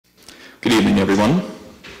Good evening, everyone.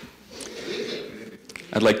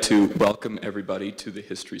 I'd like to welcome everybody to the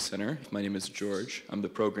History Center. My name is George. I'm the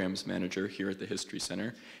programs manager here at the History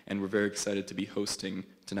Center, and we're very excited to be hosting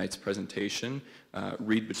tonight's presentation,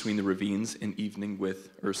 Read Between the Ravines, an evening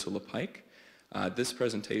with Ursula Pike. This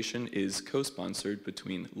presentation is co-sponsored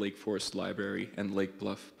between Lake Forest Library and Lake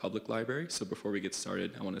Bluff Public Library. So before we get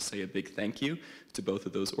started, I want to say a big thank you to both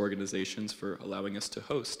of those organizations for allowing us to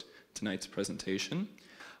host tonight's presentation.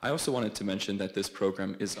 I also wanted to mention that this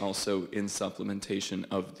program is also in supplementation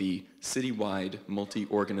of the citywide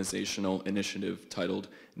multi-organizational initiative titled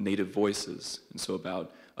Native Voices. And so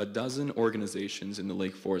about a dozen organizations in the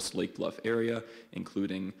Lake Forest, Lake Bluff area,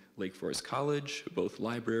 including Lake Forest College, both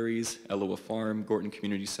libraries, Eloa Farm, Gorton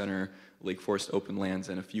Community Center, Lake Forest Open Lands,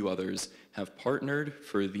 and a few others, have partnered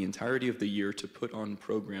for the entirety of the year to put on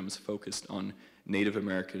programs focused on Native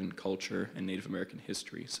American culture and Native American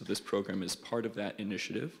history. So this program is part of that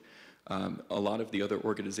initiative. A lot of the other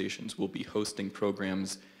organizations will be hosting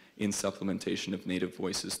programs in supplementation of Native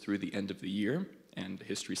Voices through the end of the year, and the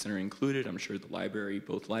History Center included. I'm sure the library,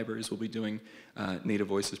 both libraries will be doing Native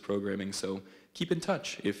Voices programming, so keep in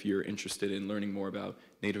touch if you're interested in learning more about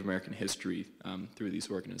Native American history through these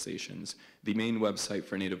organizations. The main website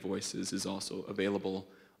for Native Voices is also available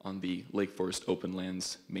on the Lake Forest Open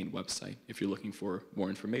Lands main website if you're looking for more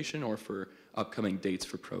information or for upcoming dates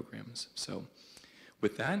for programs. So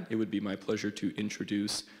with that, it would be my pleasure to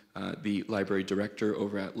introduce the library director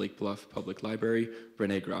over at Lake Bluff Public Library,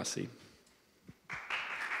 Renee Grassi.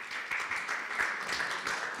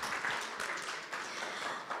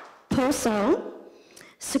 Poso,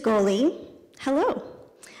 Segoli, hello.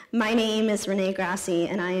 My name is Renee Grassi,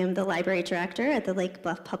 and I am the library director at the Lake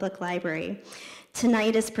Bluff Public Library.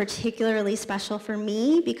 Tonight is particularly special for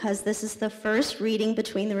me because this is the first Reading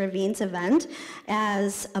Between the Ravines event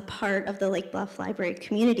as a part of the Lake Bluff Library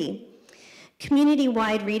community.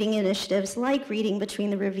 Community-wide reading initiatives like Reading Between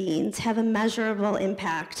the Ravines have a measurable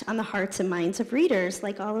impact on the hearts and minds of readers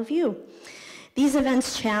like all of you. These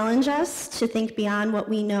events challenge us to think beyond what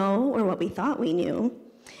we know or what we thought we knew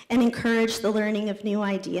and encourage the learning of new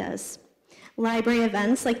ideas. Library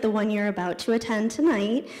events like the one you're about to attend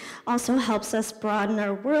tonight also helps us broaden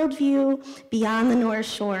our worldview beyond the North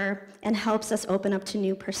Shore and helps us open up to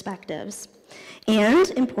new perspectives.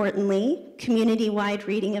 And importantly, community-wide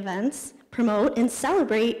reading events promote and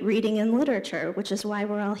celebrate reading and literature, which is why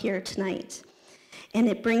we're all here tonight. And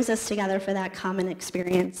it brings us together for that common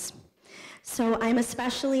experience. So I'm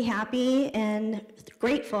especially happy and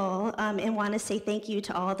grateful and want to say thank you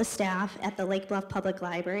to all the staff at the Lake Bluff Public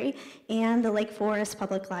Library and the Lake Forest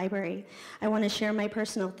Public Library. I want to share my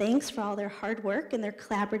personal thanks for all their hard work and their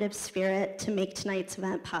collaborative spirit to make tonight's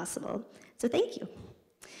event possible. So thank you.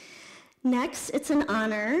 Next, it's an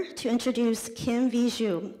honor to introduce Kim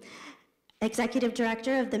Vigue, Executive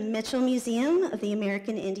Director of the Mitchell Museum of the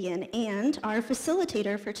American Indian and our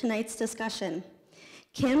facilitator for tonight's discussion.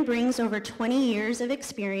 Kim brings over 20 years of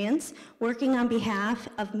experience working on behalf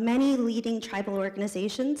of many leading tribal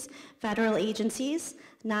organizations, federal agencies,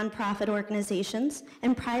 nonprofit organizations,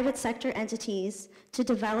 and private sector entities to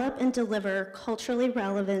develop and deliver culturally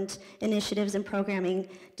relevant initiatives and programming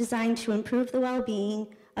designed to improve the well-being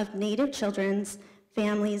of Native children's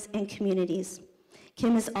families and communities.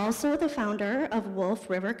 Kim is also the founder of Wolf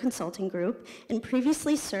River Consulting Group and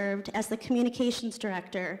previously served as the communications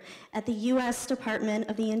director at the U.S. Department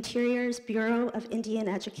of the Interior's Bureau of Indian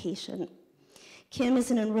Education. Kim is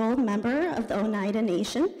an enrolled member of the Oneida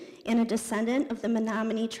Nation and a descendant of the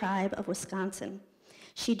Menominee tribe of Wisconsin.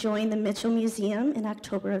 She joined the Mitchell Museum in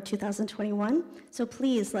October of 2021, so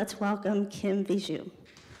please let's welcome Kim Vigue.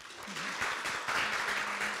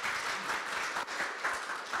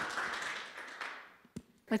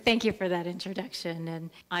 Well, thank you for that introduction, and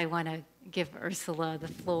I want to give Ursula the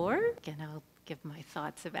floor, and I'll give my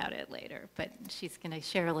thoughts about it later, but she's going to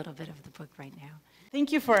share a little bit of the book right now.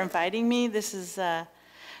 Thank you for inviting me. This is a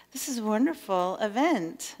wonderful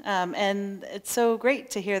event, and it's so great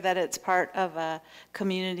to hear that it's part of a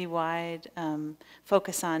community-wide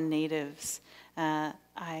focus on Natives.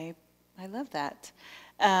 I love that.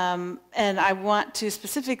 And I want to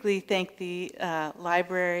specifically thank the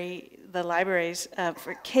libraries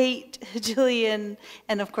for Kate, Jillian,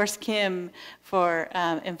 and of course Kim for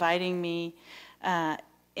inviting me,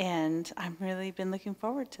 and I've really been looking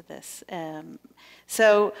forward to this.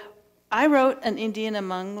 So I wrote an Indian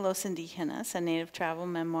Among Los Indígenas, a Native Travel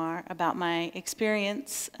Memoir, about my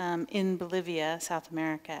experience in Bolivia, South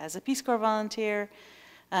America, as a Peace Corps volunteer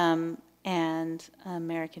and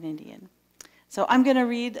American Indian. So I'm going to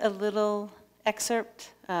read a little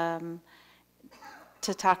excerpt to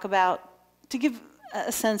give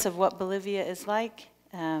a sense of what Bolivia is like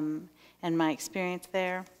and my experience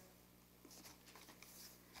there.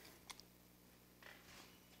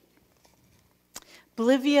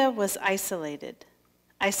 Bolivia was isolated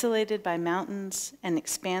by mountains and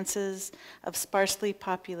expanses of sparsely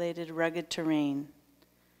populated, rugged terrain.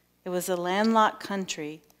 It was a landlocked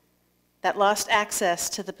country that lost access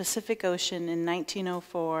to the Pacific Ocean in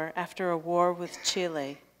 1904 after a war with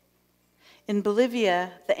Chile. In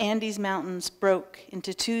Bolivia, the Andes Mountains broke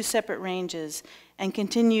into two separate ranges and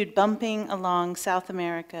continued bumping along South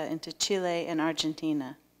America into Chile and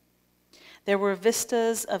Argentina. There were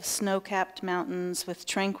vistas of snow-capped mountains with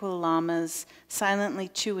tranquil llamas silently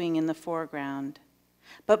chewing in the foreground.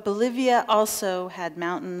 But Bolivia also had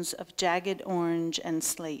mountains of jagged orange and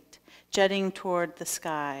slate, jutting toward the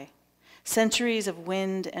sky. Centuries of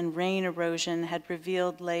wind and rain erosion had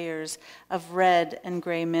revealed layers of red and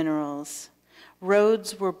gray minerals.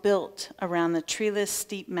 Roads were built around the treeless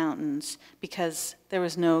steep mountains because there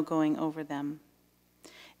was no going over them.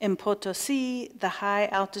 In Potosi, the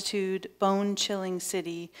high-altitude, bone-chilling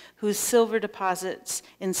city whose silver deposits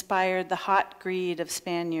inspired the hot greed of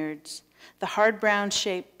Spaniards, the hard brown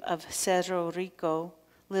shape of Cerro Rico,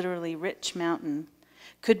 literally rich mountain,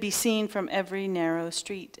 could be seen from every narrow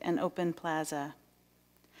street and open plaza.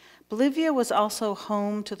 Bolivia was also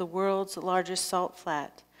home to the world's largest salt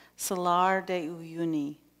flat, Salar de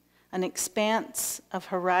Uyuni, an expanse of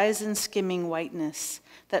horizon-skimming whiteness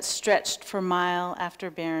that stretched for mile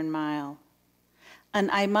after barren mile. An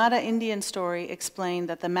Aymara Indian story explained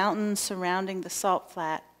that the mountains surrounding the salt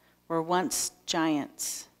flat were once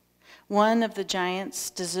giants. One of the giants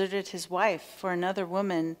deserted his wife for another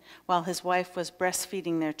woman while his wife was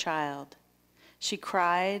breastfeeding their child. She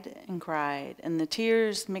cried, and the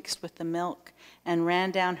tears mixed with the milk and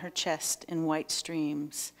ran down her chest in white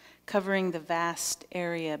streams, covering the vast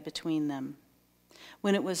area between them.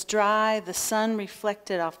 When it was dry, the sun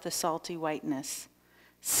reflected off the salty whiteness.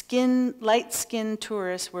 Light-skinned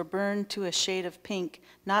tourists were burned to a shade of pink,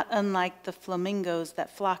 not unlike the flamingos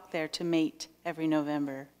that flock there to mate every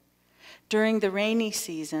November. During the rainy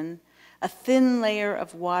season, a thin layer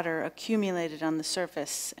of water accumulated on the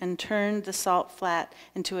surface and turned the salt flat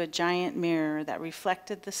into a giant mirror that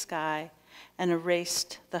reflected the sky and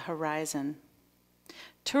erased the horizon.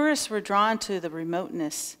 Tourists were drawn to the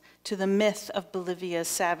remoteness, to the myth of Bolivia's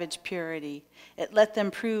savage purity. It let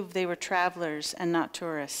them prove they were travelers and not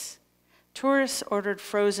tourists. Tourists ordered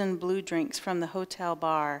frozen blue drinks from the hotel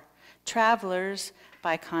bar. Travelers,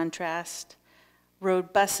 by contrast,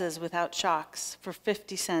 rode buses without shocks for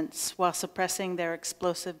 50 cents while suppressing their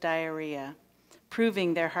explosive diarrhea,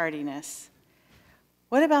 proving their hardiness.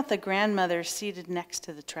 What about the grandmother seated next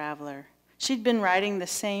to the traveler? She'd been riding the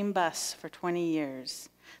same bus for 20 years.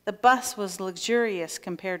 The bus was luxurious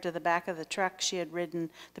compared to the back of the truck she had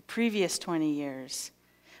ridden the previous 20 years.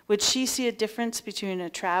 Would she see a difference between a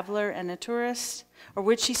traveler and a tourist? Or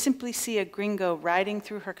would she simply see a gringo riding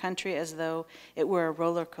through her country as though it were a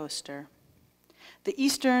roller coaster? The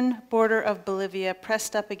eastern border of Bolivia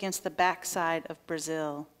pressed up against the backside of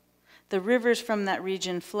Brazil. The rivers from that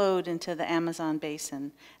region flowed into the Amazon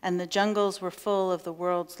basin, and the jungles were full of the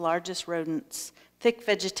world's largest rodents, thick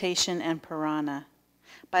vegetation, and piranha.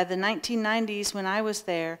 By the 1990s, when I was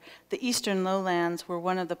there, the eastern lowlands were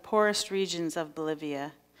one of the poorest regions of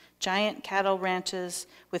Bolivia. Giant cattle ranches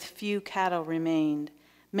with few cattle remained.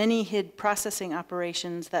 Many hid processing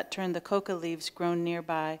operations that turned the coca leaves grown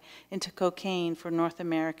nearby into cocaine for North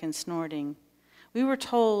American snorting. We were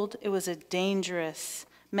told it was a dangerous,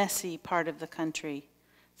 messy part of the country,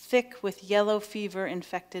 thick with yellow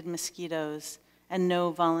fever-infected mosquitoes, and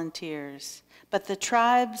no volunteers. But the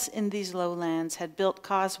tribes in these lowlands had built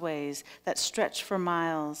causeways that stretched for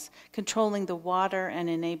miles, controlling the water and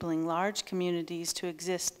enabling large communities to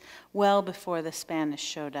exist well before the Spanish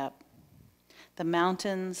showed up. The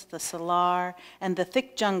mountains, the salar, and the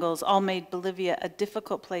thick jungles all made Bolivia a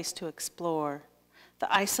difficult place to explore.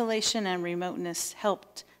 The isolation and remoteness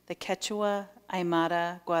helped the Quechua,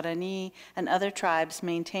 Aymara, Guarani, and other tribes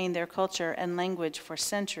maintain their culture and language for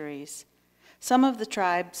centuries. Some of the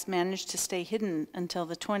tribes managed to stay hidden until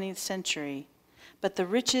the 20th century, but the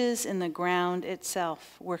riches in the ground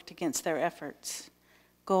itself worked against their efforts.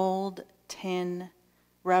 Gold, tin,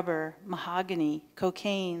 rubber, mahogany,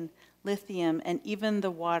 cocaine, lithium, and even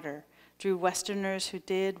the water drew Westerners who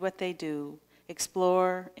did what they do,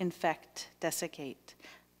 explore, infect, desiccate.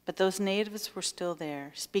 But those natives were still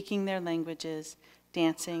there, speaking their languages,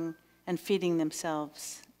 dancing, and feeding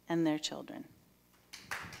themselves and their children.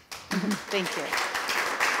 Thank you.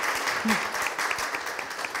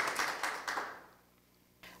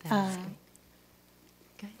 That was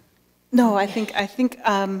great. No, I think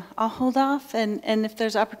I'll hold off, and if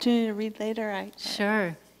there's opportunity to read later,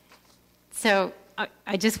 Sure. So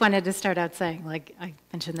I just wanted to start out saying, like I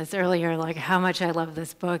mentioned this earlier, like how much I love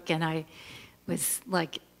this book, and I was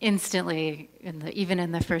like instantly, even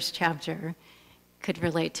in the first chapter, could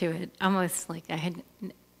relate to it, almost like I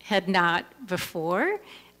had not before,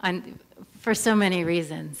 for so many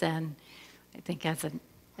reasons. And I think as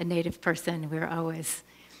a Native person, we're always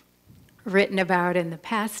written about in the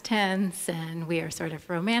past tense, and we are sort of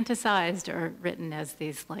romanticized or written as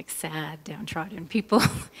these like sad, downtrodden people,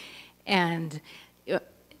 and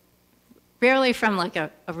rarely from like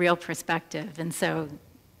a real perspective. And so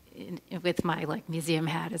with my like museum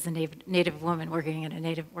hat as a Native woman working in a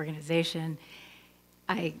Native organization,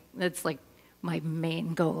 that's like my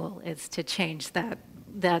main goal is to change that,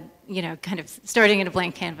 kind of starting at a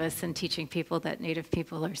blank canvas and teaching people that Native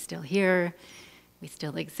people are still here, we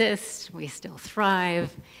still exist, we still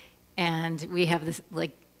thrive, and we have this,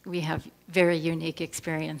 we have very unique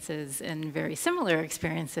experiences and very similar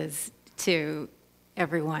experiences to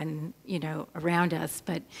everyone, around us,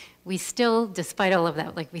 but we still, despite all of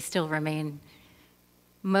that, we still remain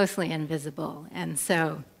mostly invisible. And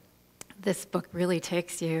so this book really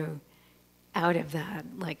takes you out of that,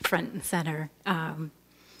 front and center.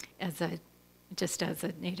 As a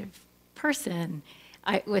Native person,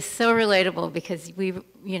 it was so relatable because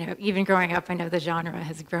even growing up, I know the genre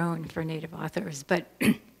has grown for Native authors, but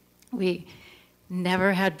we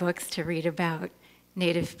never had books to read about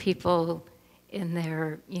Native people in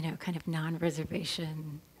their, kind of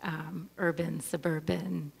non-reservation, urban,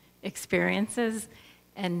 suburban experiences,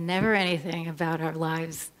 and never anything about our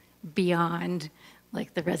lives beyond,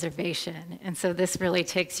 the reservation. And so this really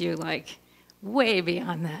takes you, way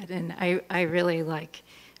beyond that, and I really,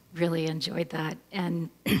 really enjoyed that. And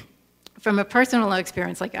from a personal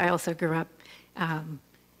experience, I also grew up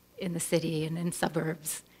in the city and in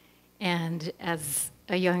suburbs, and as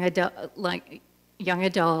a young adult,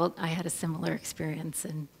 I had a similar experience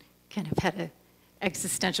and kind of had an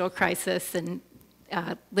existential crisis and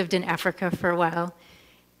lived in Africa for a while.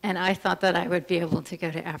 And I thought that I would be able to go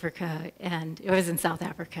to Africa, and it was in South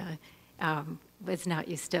Africa, was not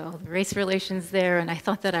used to all the race relations there, and I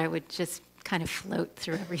thought that I would just kind of float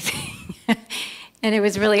through everything. And it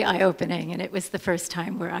was really eye-opening, and it was the first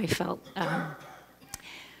time where I felt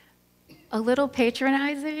a little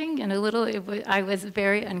patronizing and I was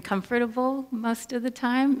very uncomfortable most of the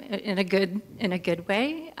time in a good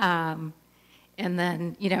way. And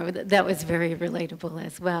then, that was very relatable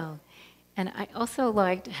as well. And I also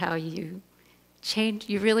liked how you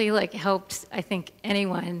really helped, I think,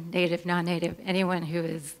 anyone, Native, non-Native, anyone who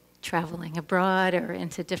is traveling abroad or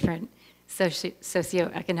into different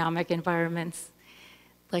socioeconomic environments,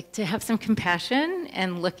 to have some compassion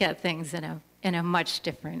and look at things in a much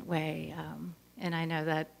different way. And I know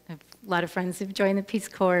that a lot of friends who've joined the Peace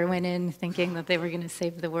Corps went in thinking that they were going to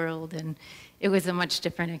save the world, and it was a much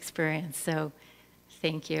different experience. So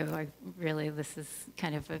thank you. This is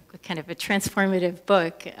kind of a transformative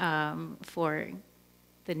book for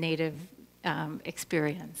the Native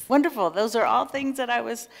experience. Wonderful. Those are all things that I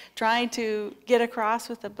was trying to get across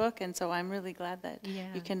with the book, and so I'm really glad that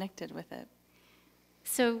you connected with it.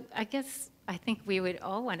 So I think we would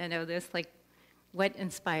all want to know this, what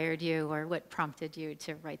inspired you or what prompted you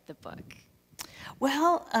to write the book?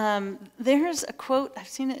 Well, there's a quote, I've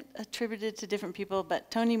seen it attributed to different people, but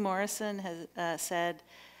Toni Morrison has said,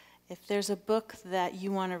 if there's a book that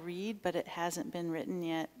you want to read but it hasn't been written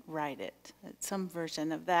yet, write it. It's some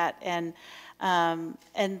version of that. And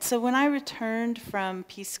so when I returned from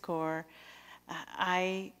Peace Corps,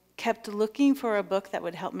 I kept looking for a book that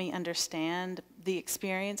would help me understand the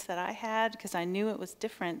experience that I had, because I knew it was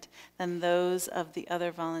different than those of the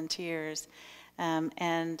other volunteers.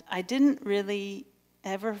 And I didn't really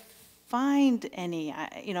ever find any.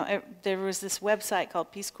 There was this website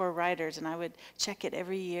called Peace Corps Writers, and I would check it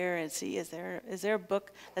every year and see, is there a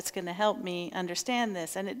book that's going to help me understand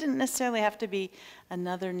this? And it didn't necessarily have to be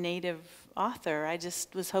another Native author. I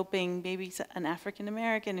just was hoping maybe an African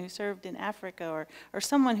American who served in Africa, or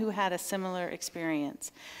someone who had a similar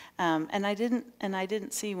experience. And I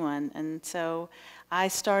didn't see one. And so I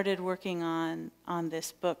started working on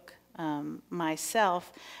this book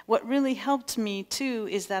myself. What really helped me too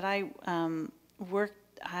is that I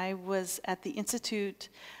was at the Institute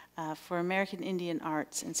for American Indian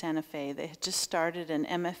Arts in Santa Fe. They had just started an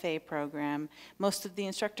MFA program. Most of the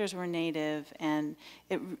instructors were Native, and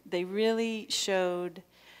they really showed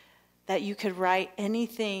that you could write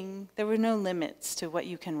anything. There were no limits to what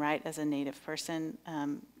you can write as a Native person.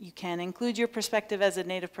 You can include your perspective as a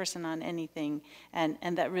Native person on anything, and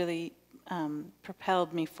that really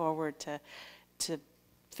propelled me forward to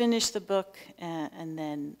finish the book and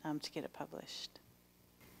then to get it published.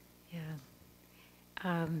 Yeah.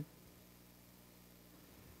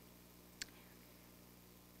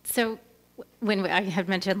 So when I had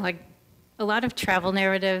mentioned, like, a lot of travel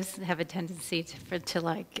narratives have a tendency to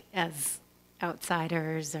like, as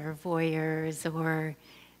outsiders or voyeurs or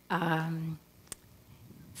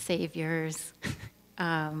saviors.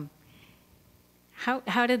 How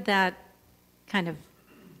did that kind of,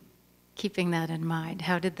 keeping that in mind,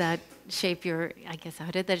 how did that shape your, I guess,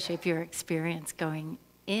 how did that shape your experience going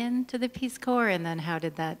into the Peace Corps, and then how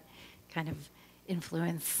did that kind of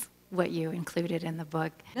influence what you included in the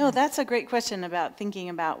book? No, that's a great question about thinking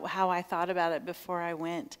about how I thought about it before I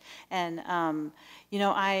went. And, you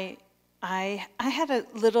know, I had a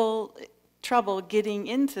little trouble getting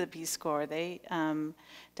into the Peace Corps. They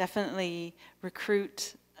definitely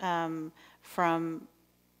recruit from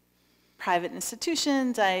private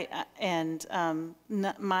institutions.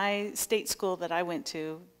 My state school that I went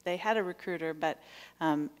to, they had a recruiter, but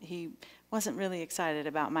he wasn't really excited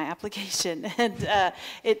about my application. And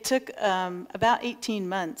it took about 18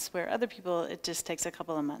 months, where other people, it just takes a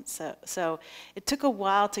couple of months. So it took a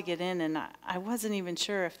while to get in, and I wasn't even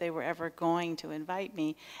sure if they were ever going to invite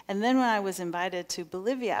me. And then when I was invited to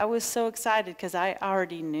Bolivia, I was so excited because I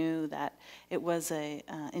already knew that it was a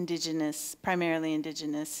primarily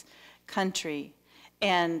indigenous country.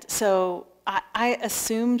 And so I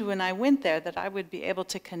assumed when I went there that I would be able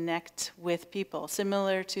to connect with people,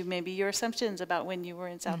 similar to maybe your assumptions about when you were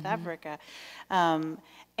in South Africa.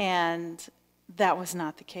 And that was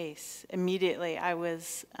not the case. Immediately I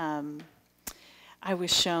was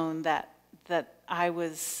shown that I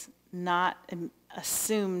was not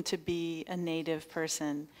assumed to be a Native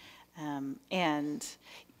person. And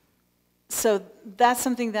so that's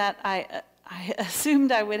something that I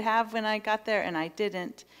assumed I would have when I got there, and I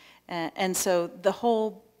didn't. And so the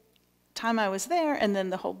whole time I was there, and then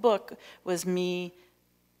the whole book, was me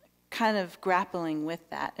kind of grappling with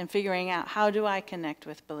that and figuring out, how do I connect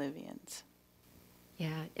with Bolivians?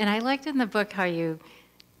 Yeah, and I liked in the book how you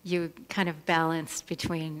kind of balanced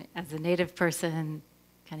between, as a Native person,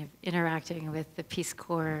 kind of interacting with the Peace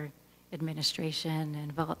Corps administration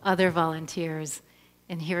and other volunteers,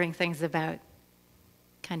 and hearing things about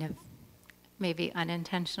kind of maybe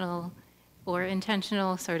unintentional or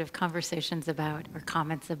intentional sort of conversations about, or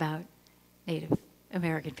comments about, Native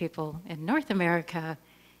American people in North America,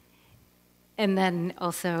 and then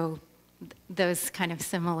also those kind of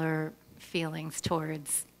similar feelings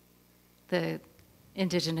towards the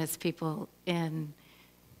indigenous people in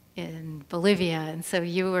Bolivia. And so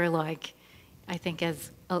you were like, I think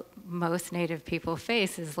as most Native people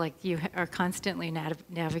face, is like you are constantly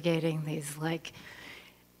navigating these like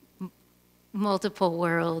multiple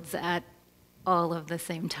worlds at all of the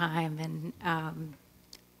same time, and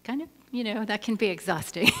kind of, you know, that can be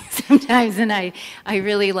exhausting sometimes. And I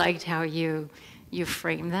really liked how you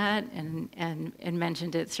framed that and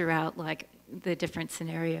mentioned it throughout, like the different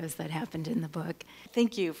scenarios that happened in the book.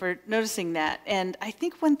 Thank you for noticing that. And I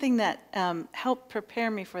think one thing that helped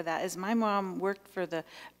prepare me for that is my mom worked for the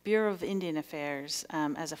Bureau of Indian Affairs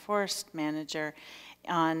as a forest manager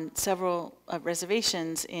on several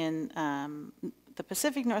reservations in the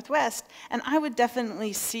Pacific Northwest, and I would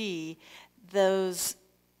definitely see those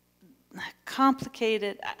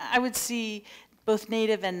complicated, I would see both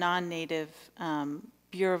Native and non-Native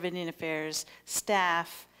Bureau of Indian Affairs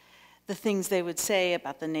staff, the things they would say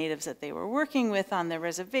about the natives that they were working with on their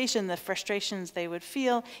reservation, the frustrations they would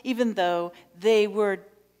feel, even though they were,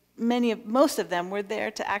 most of them were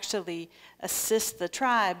there to actually assist the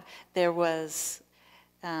tribe. There was,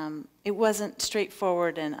 it wasn't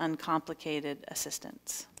straightforward and uncomplicated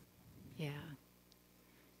assistance. Yeah.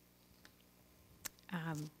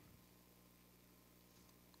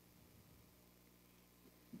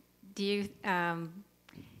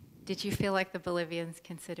 Did you feel like the Bolivians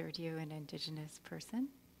considered you an indigenous person?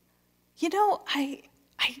 You know,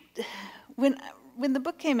 when the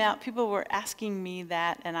book came out, people were asking me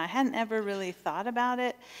that, and I hadn't ever really thought about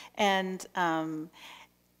it. And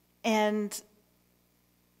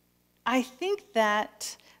I think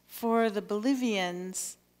that for the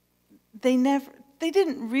Bolivians, they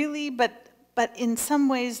didn't really, but in some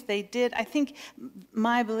ways they did. I think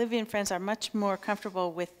my Bolivian friends are much more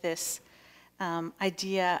comfortable with this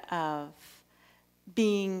idea of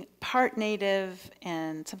being part Native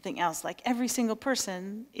and something else. Like every single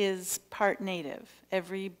person is part Native.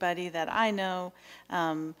 Everybody that I know,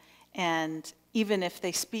 and even if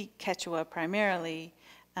they speak Quechua primarily,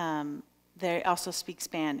 they also speak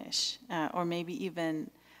Spanish, or maybe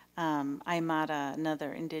even Aymara,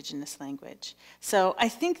 another indigenous language. So I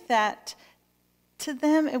think that to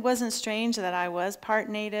them, it wasn't strange that I was part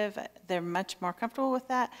Native. They're much more comfortable with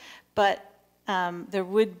that. But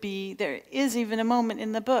there is even a moment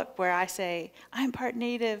in the book where I say, I'm part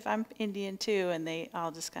Native, I'm Indian too, and they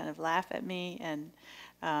all just kind of laugh at me. And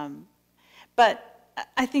but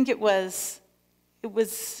I think it was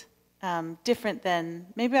different than,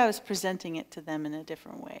 maybe I was presenting it to them in a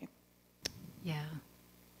different way. Yeah,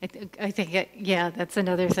 I think yeah, that's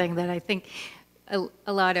another thing that I think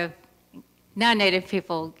a lot of non-Native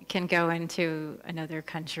people can go into another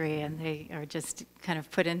country and they are just kind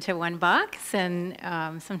of put into one box. And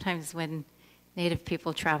sometimes when Native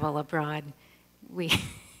people travel abroad, we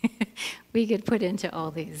we get put into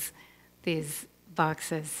all these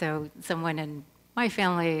boxes. So someone in my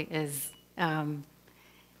family is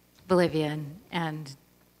Bolivian and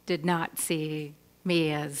did not see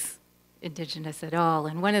me as indigenous at all.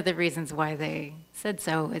 And one of the reasons why they said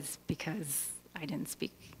so is because I didn't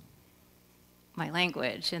speak my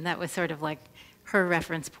language, and that was sort of like her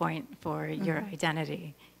reference point for your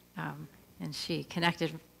identity. And she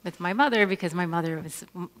connected with my mother because my mother was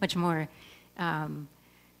much more,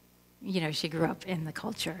 she grew up in the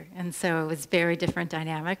culture, and so it was very different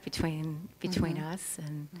dynamic between us.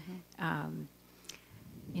 And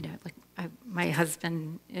my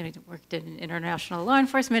husband worked in international law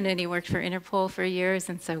enforcement, and he worked for Interpol for years,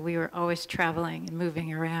 and so we were always traveling and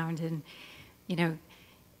moving around, and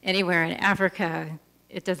anywhere in Africa,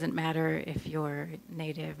 it doesn't matter if you're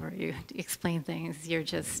Native or you explain things. You're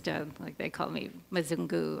just, like they call me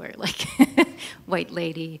Mazungu, or like white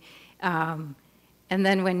lady. And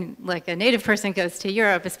then when like a Native person goes to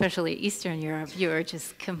Europe, especially Eastern Europe, you are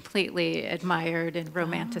just completely admired and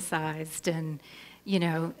romanticized and,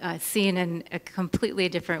 seen in a completely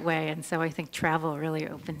different way. And so I think travel really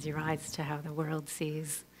opens your eyes to how the world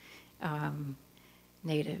sees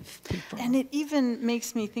Native people. And it even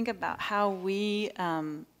makes me think about how we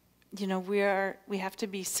have to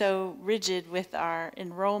be so rigid with our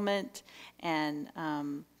enrollment and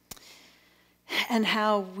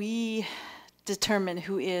how we determine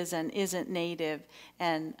who is and isn't Native,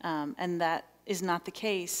 and that is not the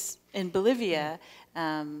case in Bolivia.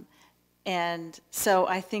 And so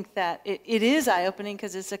I think that it is eye-opening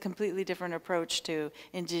because it's a completely different approach to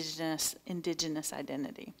indigenous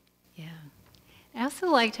identity. Yeah. I also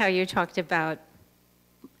liked how you talked about,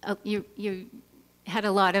 you had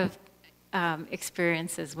a lot of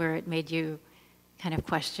experiences where it made you kind of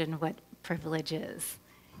question what privilege is.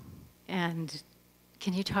 And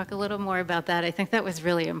can you talk a little more about that? I think that was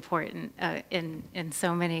really important in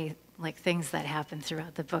so many things that happen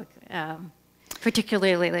throughout the book,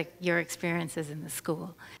 particularly your experiences in the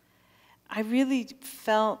school. I really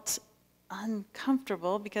felt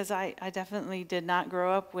uncomfortable because I definitely did not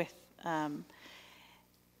grow up with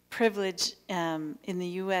privilege in the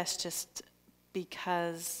U.S. just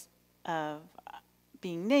because of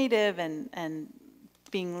being Native and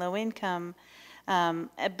being low income.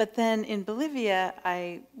 But then in Bolivia,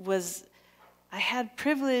 I had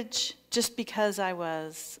privilege just because I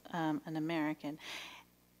was an American.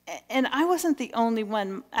 And I wasn't the only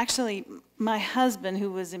one. Actually, my husband,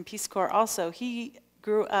 who was in Peace Corps also, he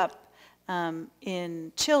grew up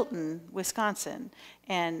in Chilton, Wisconsin,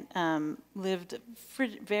 and lived a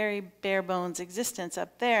very bare bones existence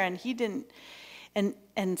up there. And he didn't,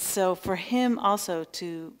 and so for him also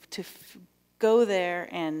to go there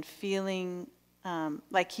and feeling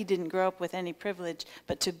like he didn't grow up with any privilege,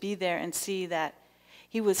 but to be there and see that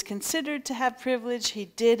he was considered to have privilege, he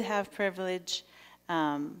did have privilege,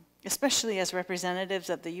 especially as representatives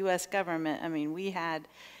of the U.S. government. I mean, we had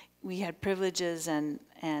privileges and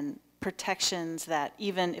protections that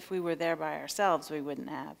even if we were there by ourselves, we wouldn't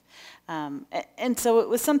have. And so it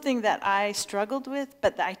was something that I struggled with,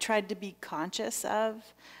 but I tried to be conscious of.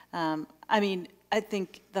 I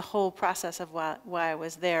think the whole process of why I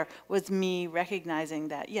was there was me recognizing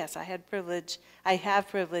that, yes, I had privilege, I have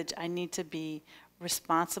privilege, I need to be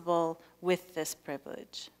responsible with this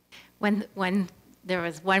privilege. When there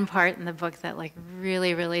was one part in the book that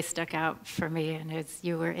really, really stuck out for me, and it's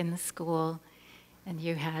you were in the school and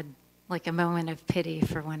you had a moment of pity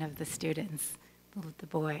for one of the students, the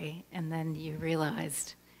boy, and then you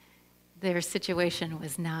realized their situation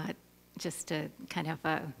was not just a kind of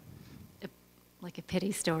a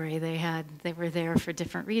pity story. They were there for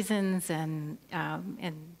different reasons, and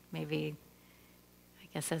maybe, I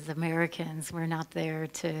guess, as Americans, we're not there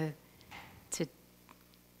to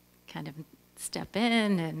kind of step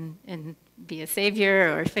in and be a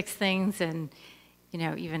savior or fix things. And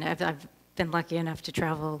even I've been lucky enough to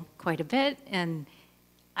travel quite a bit, and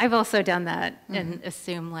I've also done that and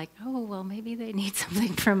assume like, oh, well, maybe they need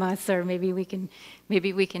something from us, or maybe we can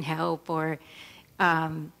help, or,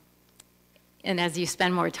 and as you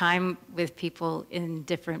spend more time with people in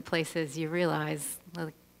different places, you realize,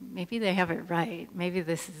 well, maybe they have it right. Maybe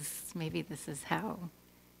this is how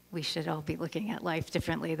we should all be looking at life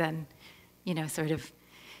differently than, sort of,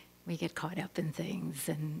 we get caught up in things.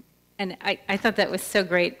 And I thought that was so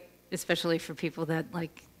great, especially for people that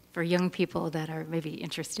for young people that are maybe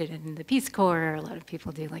interested in the Peace Corps. A lot of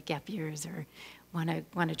people do like gap years or want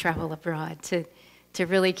to travel abroad, to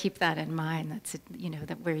really keep that in mind. That's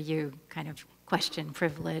that where you kind of question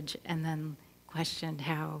privilege and then questioned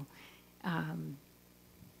how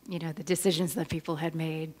the decisions that people had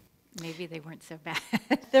made, maybe they weren't so bad.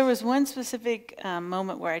 There was one specific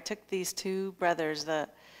moment where I took these two brothers.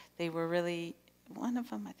 They were really, one of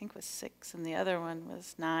them I think was 6 and the other one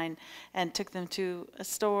was 9, and took them to a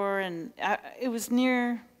store, and it was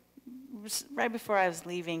right before I was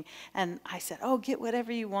leaving, and I said, oh, get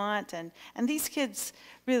whatever you want, and these kids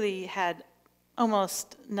really had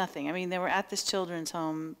almost nothing. I mean, they were at this children's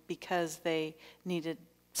home because they needed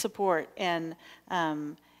support, and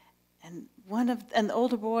the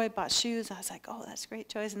older boy bought shoes. I was like, oh, that's a great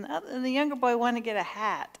choice, and the younger boy wanted to get a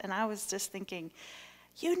hat, and I was just thinking,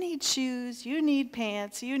 you need shoes, you need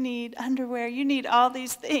pants, you need underwear, you need all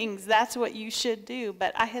these things. That's what you should do.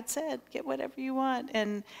 But I had said, get whatever you want,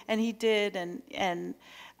 and he did, and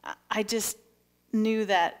I just knew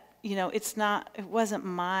that, it wasn't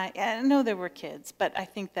I know there were kids, but I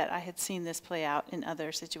think that I had seen this play out in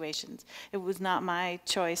other situations. It was not my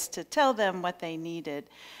choice to tell them what they needed.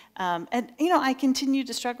 And I continue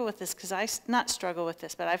to struggle with this, because not struggle with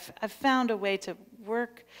this, but I've found a way to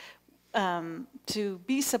work to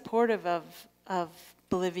be supportive of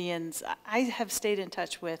Bolivians. I have stayed in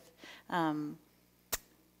touch with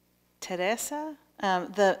Teresa,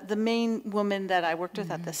 the main woman that I worked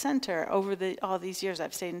with at the center. Over all these years,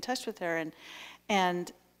 I've stayed in touch with her,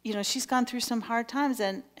 and she's gone through some hard times,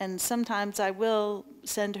 and sometimes I will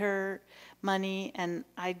send her money, and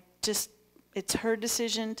it's her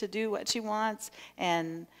decision to do what she wants,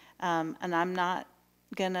 and I'm not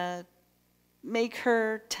gonna make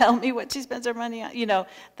her tell me what she spends her money on,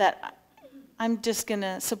 that I'm just going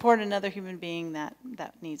to support another human being that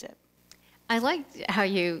needs it. I liked how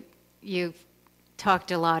you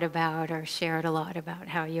talked a lot about, or shared a lot about,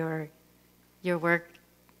 how your work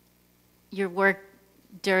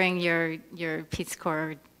during your Peace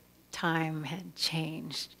Corps time had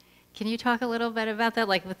changed. Can you talk a little bit about that?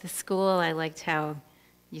 Like with the school, I liked how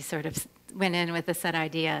you sort of went in with a set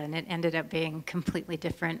idea, and it ended up being completely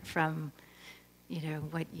different from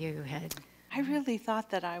what you had. I really thought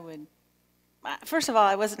that I would, first of all,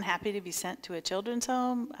 I wasn't happy to be sent to a children's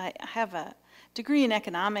home. I have a degree in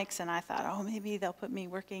economics, and I thought, oh, maybe they'll put me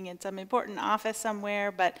working in some important office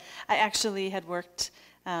somewhere, but I actually had worked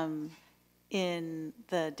in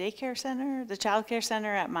the daycare center, the child care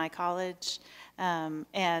center at my college,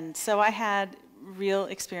 and so I had real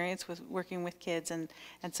experience with working with kids, and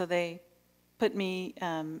so they put me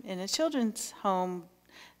in a children's home,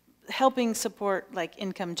 helping support like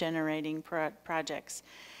income generating projects,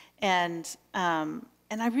 and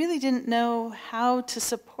I really didn't know how to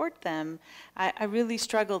support them. I really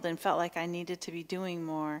struggled and felt like I needed to be doing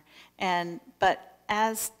more, but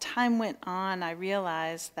as time went on, I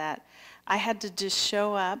realized that I had to just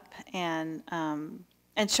show up and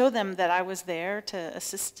show them that I was there to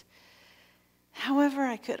assist however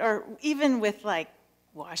I could, or even with like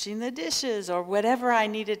washing the dishes or whatever I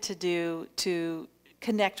needed to do to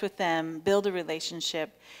connect with them, build a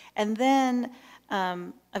relationship. And then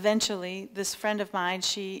eventually, this friend of mine,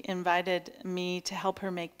 she invited me to help her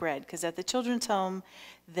make bread, because at the children's home,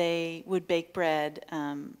 they would bake bread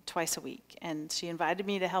twice a week. And she invited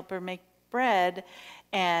me to help her make bread.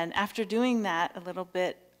 And after doing that a little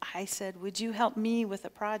bit, I said, would you help me with a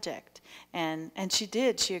project? And she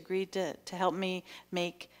did. She agreed to help me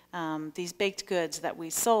make these baked goods that we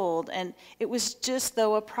sold. And it was just,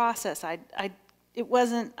 though, a process. I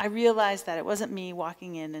realized that it wasn't me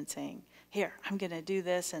walking in and saying, here, I'm going to do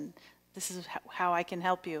this, and this is how I can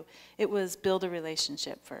help you. It was build a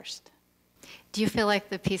relationship first. Do you feel like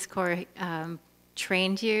the Peace Corps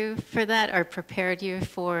trained you for that, or prepared you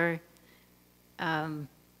for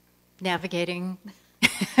navigating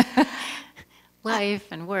life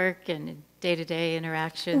and work and day-to-day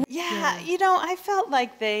interaction? Yeah, I felt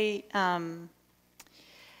like they...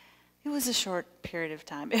 it was a short period of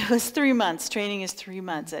time. It was 3 months. Training is 3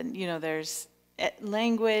 months, and there's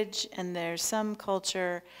language and there's some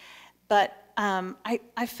culture, but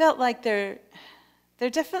I felt like there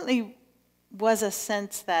definitely was a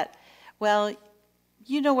sense that, well,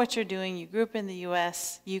 you know what you're doing, you grew up in the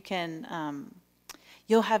U.S., you can,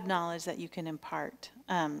 you'll have knowledge that you can impart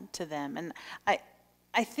to them. And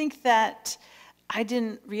I think that I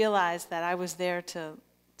didn't realize that I was there to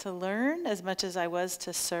learn as much as I was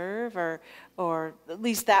to serve, or at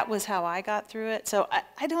least that was how I got through it. So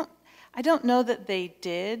I don't know that they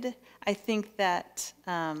did. I think that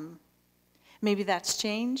maybe that's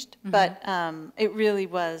changed, but it really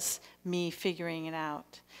was me figuring it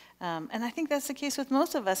out. And I think that's the case with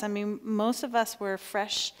most of us. I mean, most of us were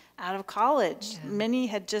fresh out of college. Yeah. Many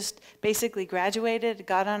had just basically graduated,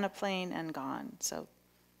 got on a plane, and gone. So,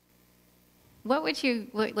 what would you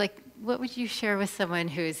share with someone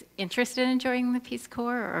who's interested in joining the Peace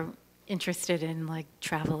Corps, or interested in like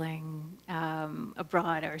traveling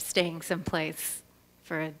abroad or staying someplace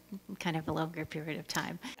for a kind of a longer period of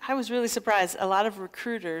time? I was really surprised. A lot of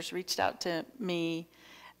recruiters reached out to me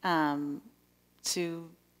to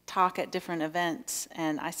talk at different events,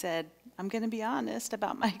 and I said, I'm going to be honest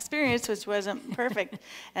about my experience, which wasn't perfect.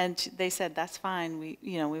 And they said, that's fine. We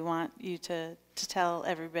want you to tell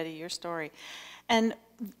everybody your story. And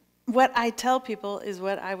what I tell people is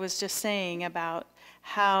what I was just saying about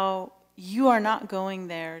how you are not going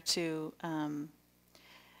there to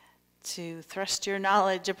thrust your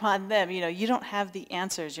knowledge upon them. You don't have the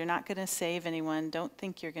answers. You're not going to save anyone. Don't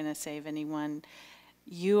think you're going to save anyone.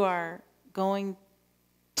 You are going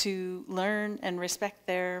to learn and respect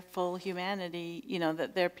their full humanity,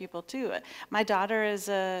 that they're people too. My daughter is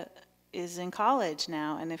in college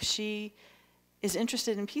now, and if she is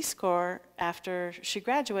interested in Peace Corps after she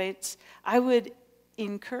graduates, I would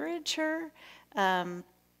encourage her to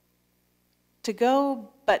go,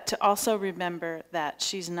 but to also remember that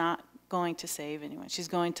she's not going to save anyone. She's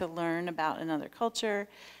going to learn about another culture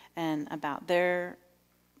and about their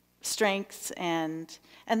strengths, and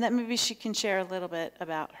that maybe she can share a little bit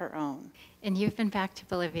about her own. And you've been back to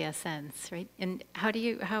Bolivia since, right? And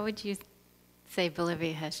how would you say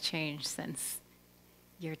Bolivia has changed since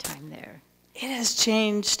your time there? It has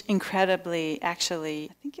changed incredibly,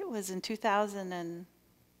 actually. I think it was in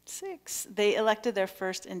 2006, they elected their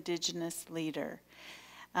first indigenous leader.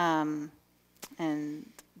 And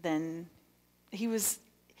then he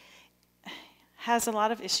has a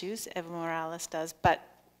lot of issues, Evo Morales does, but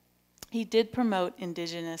he did promote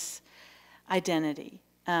indigenous identity.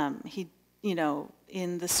 In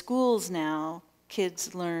the schools now,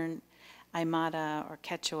 kids learn Aymara or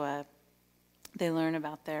Quechua. They learn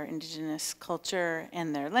about their indigenous culture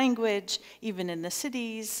and their language. Even in the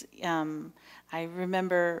cities, I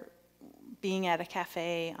remember being at a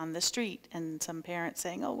cafe on the street and some parents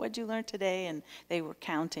saying, "Oh, what'd you learn today?" And they were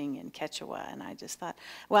counting in Quechua, and I just thought,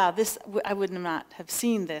 wow, I would not have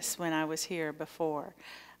seen this when I was here before.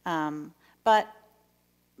 But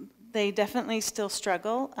they definitely still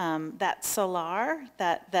struggle. That salar,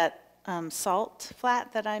 that salt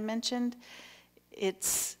flat that I mentioned,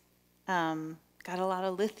 it's got a lot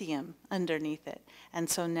of lithium underneath it. And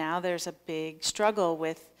so now there's a big struggle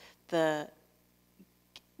with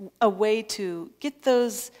a way to get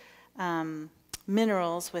those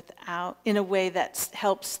minerals in a way that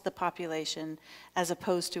helps the population, as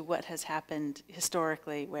opposed to what has happened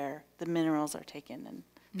historically, where the minerals are taken and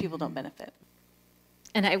people don't benefit.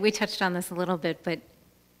 And we touched on this a little bit, but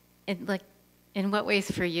in what ways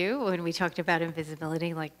for you, when we talked about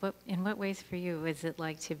invisibility, in what ways for you is it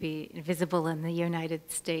like to be invisible in the United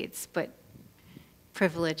States, but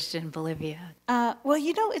privileged in Bolivia? Well,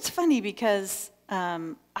 it's funny because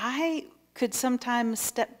I could sometimes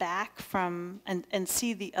step back from and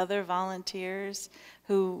see the other volunteers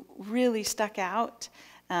who really stuck out.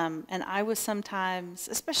 And I was sometimes,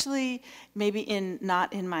 especially maybe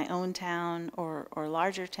not in my own town or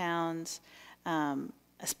larger towns,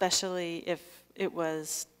 especially if it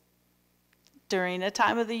was during a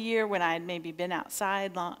time of the year when I had maybe been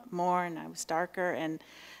outside more and I was darker, and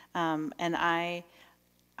I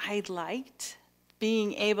liked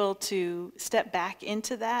being able to step back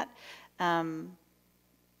into that,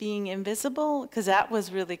 being invisible, because that was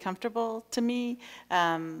really comfortable to me.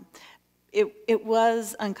 It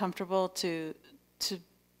was uncomfortable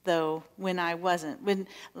though when I wasn't. When,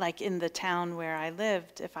 like in the town where I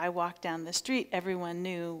lived, if I walked down the street, everyone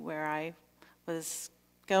knew where I was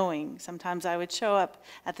going. Sometimes I would show up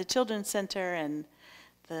at the children's center and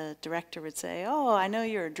the director would say, "Oh, I know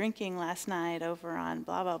you were drinking last night over on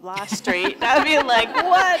blah, blah, blah street." And I'd be like,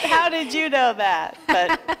 "What? How did you know that?"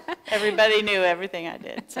 But everybody knew everything I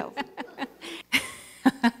did, so.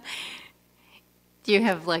 Do you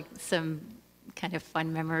have some kind of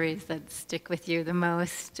fun memories that stick with you the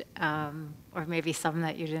most, or maybe some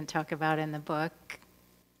that you didn't talk about in the book?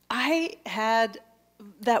 I had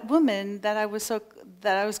that woman that I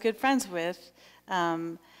was good friends with,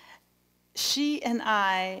 she and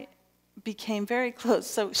I became very close.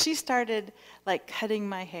 So she started like cutting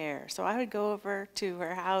my hair. So I would go over to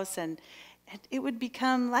her house, and it would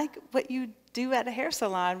become like what you do at a hair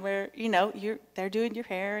salon, where they're doing your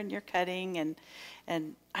hair and you're cutting,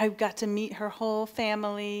 and I got to meet her whole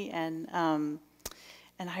family, and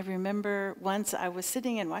I remember once I was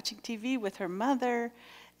sitting and watching TV with her mother,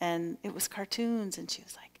 and it was cartoons, and she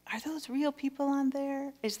was like, "Are those real people on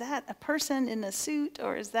there? Is that a person in a suit,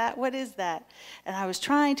 or what is that?" And I was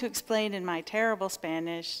trying to explain in my terrible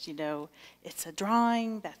Spanish, it's a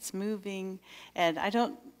drawing that's moving, and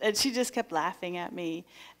she just kept laughing at me.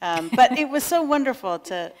 But it was so wonderful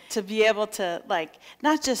to be able to, like,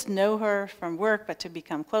 not just know her from work, but to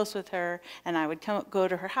become close with her. And I would go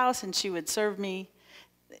to her house, and she would serve me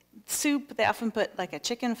soup. They often put like a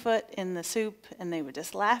chicken foot in the soup, and they would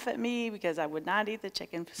just laugh at me because I would not eat the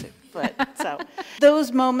chicken foot. So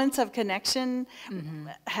those moments of connection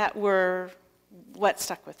were what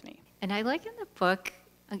stuck with me. And I like in the book,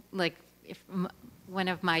 one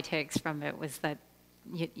of my takes from it was that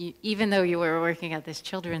even though you were working at this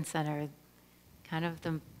children's center, kind of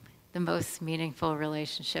the most meaningful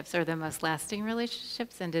relationships or the most lasting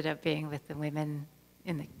relationships ended up being with the women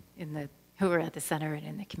in the who were at the center and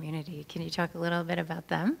in the community. Can you talk a little bit about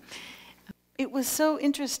them? It was so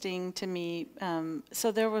interesting to me.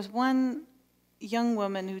 So there was one young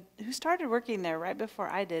woman who started working there right before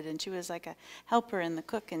I did, and she was like a helper in the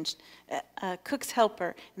cook's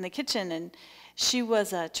helper in the kitchen, and she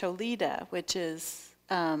was a cholita, which is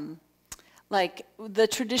like the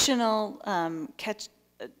traditional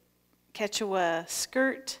Quechua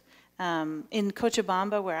skirt. In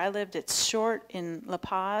Cochabamba, where I lived, it's short. In La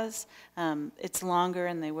Paz, it's longer,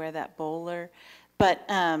 and they wear that bowler. But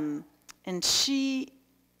I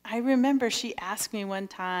remember she asked me one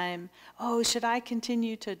time, "Oh, should I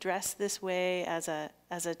continue to dress this way as a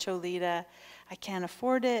cholita? I can't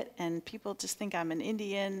afford it, and people just think I'm an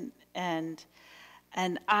Indian." And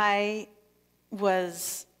I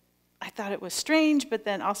thought it was strange, but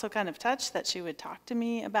then also kind of touched that she would talk to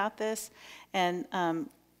me about this. And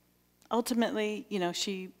ultimately,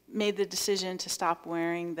 she made the decision to stop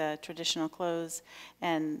wearing the traditional clothes,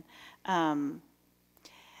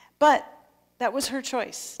 but that was her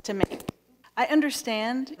choice to make. I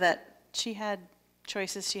understand that she had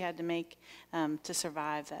choices she had to make to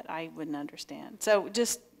survive that I wouldn't understand. So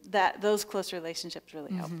just those close relationships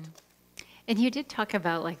really helped. And you did talk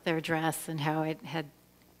about like their dress and how it had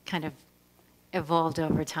kind of evolved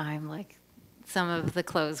over time. Like some of the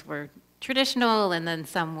clothes were traditional, and then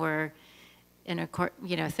some were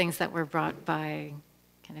things that were brought by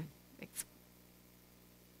kind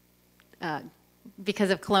of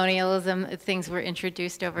because of colonialism, things were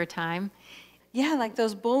introduced over time. Yeah, like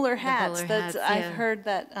those bowler hats. Hats, I've heard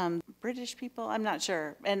that British people, I'm not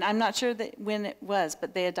sure, and I'm not sure that when it was,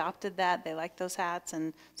 but they adopted that. They liked those hats,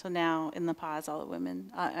 and so now in La Paz, all the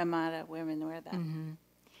women, Amara women wear that.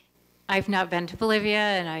 I've not been to Bolivia,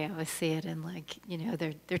 and I always see it in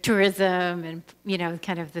their tourism and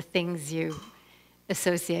kind of the things you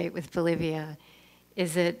associate with Bolivia.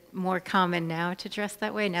 Is it more common now to dress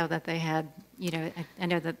that way now that they had, I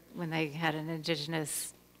know that when they had an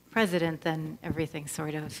indigenous president, then everything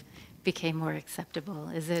sort of became more acceptable.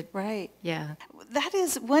 Is it? Right. Yeah. That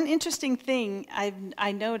is one interesting thing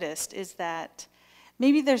I noticed, is that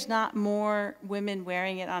maybe there's not more women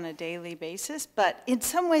wearing it on a daily basis, but in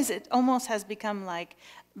some ways it almost has become like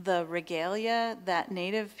the regalia that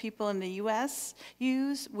Native people in the U.S.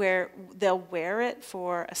 use, where they'll wear it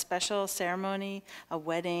for a special ceremony, a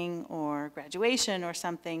wedding or graduation or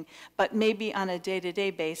something, but maybe on a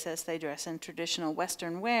day-to-day basis they dress in traditional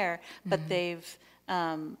Western wear, but they've,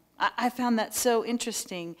 I found that so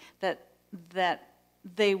interesting that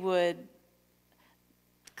they would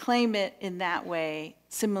claim it in that way,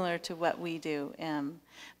 similar to what we do.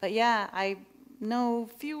 But yeah, I know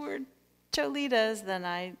fewer cholitas than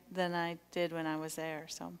I did when I was there.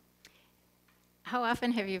 So, how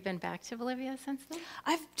often have you been back to Bolivia since then?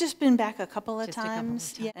 I've just been back a couple of Just a couple of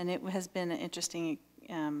times. times. Yeah, and it has been interesting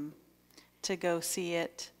to go see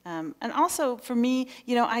it. And also for me,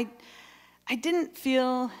 I didn't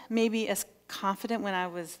feel maybe as confident when I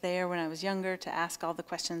was there when I was younger to ask all the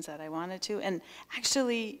questions that I wanted to. And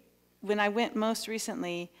actually, when I went most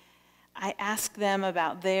recently, I asked them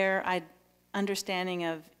about their understanding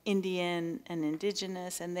of Indian and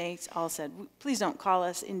indigenous, and they all said, "Please don't call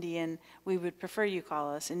us Indian. We would prefer you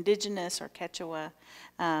call us indigenous or Quechua."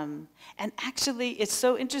 And actually, it's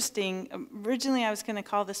so interesting. Originally, I was going to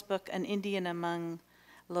call this book An Indian Among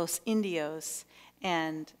Los Indios,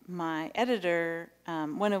 and my editor,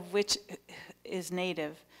 one of which is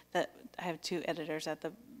native, that I have two editors at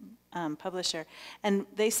the publisher, and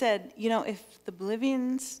they said, you know, if the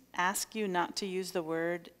Bolivians ask you not to use the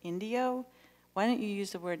word Indio, why don't you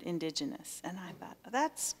use the word indigenous? And I thought,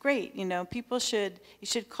 that's great, you know, you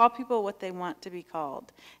should call people what they want to be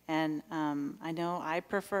called. And I know I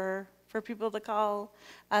prefer for people to call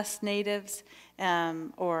us natives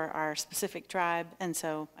or our specific tribe, and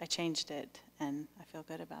so I changed it, and I feel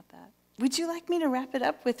good about that. Would you like me to wrap it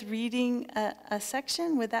up with reading a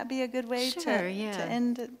section? Would that be a good way to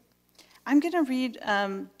end it? I'm going to read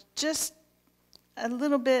just a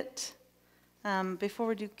little bit before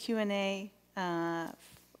we do Q&A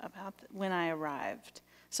about when I arrived.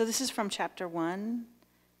 So this is from chapter 1,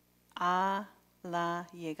 A la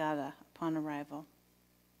Llegada, upon arrival.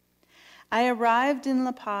 I arrived in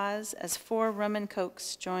La Paz as 4 rum and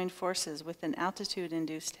cokes joined forces with an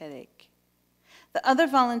altitude-induced headache. The other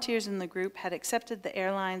volunteers in the group had accepted the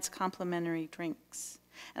airline's complimentary drinks,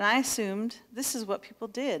 and I assumed this is what people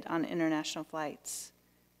did on international flights.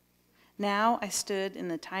 Now I stood in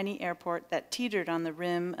the tiny airport that teetered on the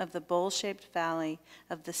rim of the bowl-shaped valley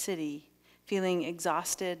of the city, feeling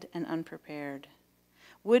exhausted and unprepared.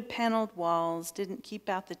 Wood-paneled walls didn't keep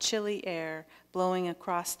out the chilly air blowing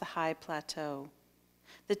across the high plateau.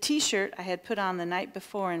 The t-shirt I had put on the night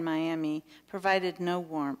before in Miami provided no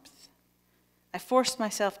warmth. I forced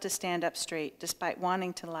myself to stand up straight, despite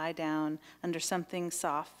wanting to lie down under something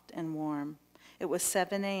soft and warm. It was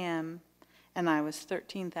 7 a.m., and I was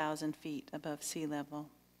 13,000 feet above sea level.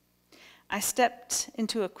 I stepped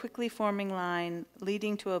into a quickly forming line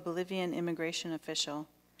leading to a Bolivian immigration official.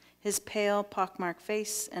 His pale, pockmarked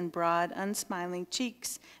face and broad, unsmiling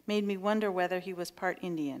cheeks made me wonder whether he was part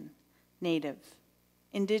Indian, native,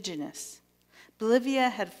 indigenous. Bolivia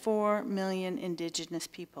had 4 million indigenous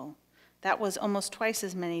people. That was almost twice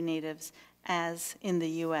as many natives as in the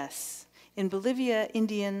U.S. In Bolivia,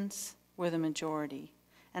 Indians were the majority,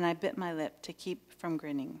 and I bit my lip to keep from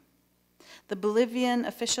grinning. The Bolivian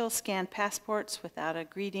official scanned passports without a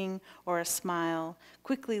greeting or a smile,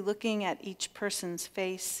 quickly looking at each person's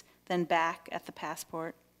face, then back at the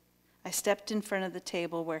passport. I stepped in front of the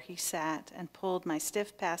table where he sat and pulled my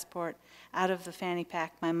stiff passport out of the fanny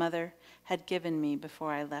pack my mother had given me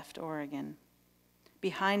before I left Oregon.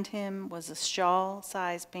 Behind him was a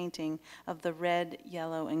shawl-sized painting of the red,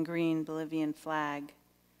 yellow, and green Bolivian flag.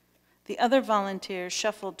 The other volunteers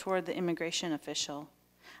shuffled toward the immigration official.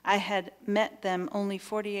 I had met them only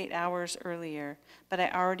 48 hours earlier, but I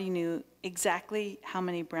already knew exactly how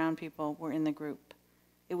many brown people were in the group.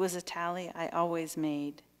 It was a tally I always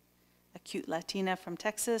made. A cute Latina from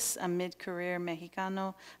Texas, a mid-career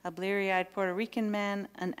Mexicano, a bleary-eyed Puerto Rican man,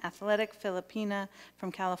 an athletic Filipina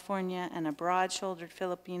from California, and a broad-shouldered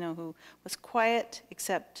Filipino who was quiet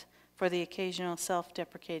except for the occasional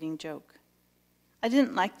self-deprecating joke. I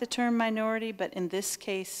didn't like the term minority, but in this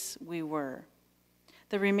case, we were.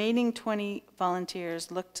 The remaining 20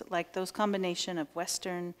 volunteers looked like those combination of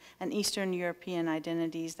Western and Eastern European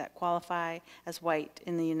identities that qualify as white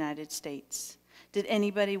in the United States. Did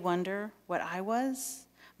anybody wonder what I was?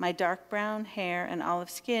 My dark brown hair and olive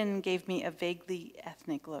skin gave me a vaguely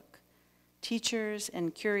ethnic look. Teachers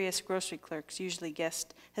and curious grocery clerks usually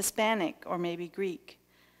guessed Hispanic or maybe Greek.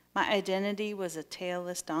 My identity was a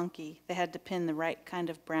tailless donkey they had to pin the right kind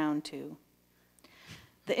of brown to.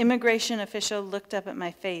 The immigration official looked up at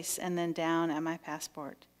my face and then down at my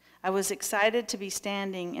passport. I was excited to be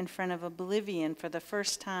standing in front of a Bolivian for the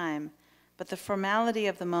first time, but the formality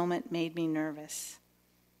of the moment made me nervous.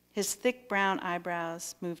 His thick brown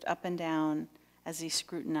eyebrows moved up and down as he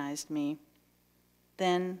scrutinized me.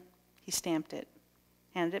 Then he stamped it,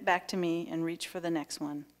 handed it back to me, and reached for the next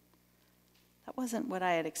one. That wasn't what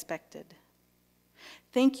I had expected.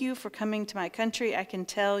 "Thank you for coming to my country. I can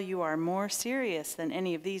tell you are more serious than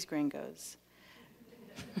any of these gringos,"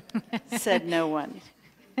 said no one.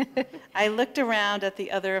 I looked around at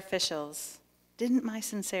the other officials. Didn't my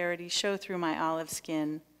sincerity show through my olive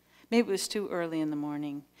skin? Maybe it was too early in the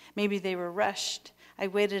morning. Maybe they were rushed. I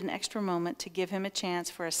waited an extra moment to give him a chance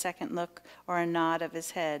for a second look or a nod of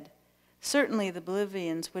his head. Certainly the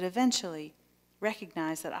Bolivians would eventually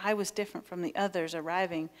recognize that I was different from the others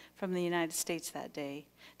arriving from the United States that day.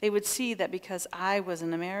 They would see that because I was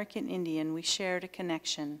an American Indian, we shared a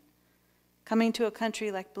connection. Coming to a country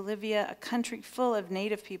like Bolivia, a country full of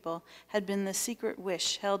native people, had been the secret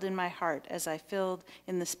wish held in my heart as I filled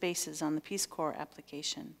in the spaces on the Peace Corps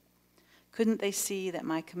application. Couldn't they see that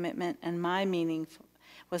my commitment and my meaning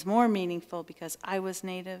was more meaningful because I was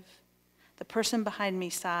native? The person behind me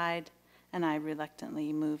sighed, and I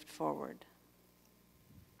reluctantly moved forward.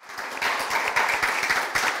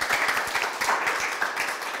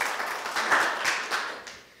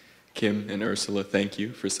 Kim and Ursula, thank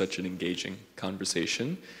you for such an engaging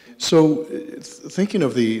conversation. So, thinking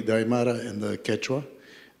of the Aymara and the Quechua,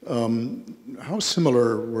 how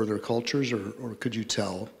similar were their cultures, or could you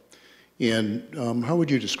tell? And how would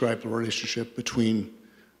you describe the relationship between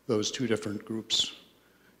those two different groups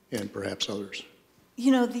and perhaps others?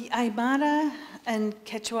 You know, the Aymara and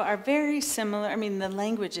Quechua are very similar. I mean, the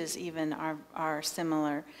languages even are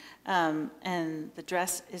similar, and the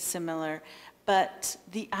dress is similar. But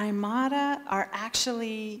the Aymara are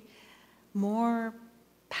actually more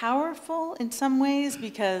powerful in some ways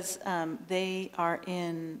because they are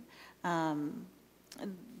in,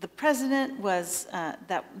 the president was,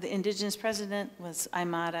 the indigenous president was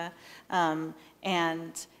Aymara,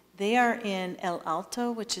 and they are in El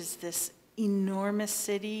Alto, which is this enormous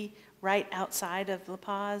city right outside of La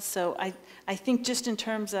Paz. So I think just in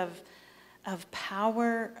terms of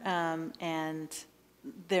power and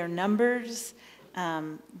their numbers,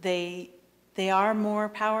 they are more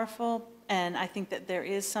powerful, and I think that there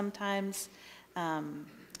is sometimes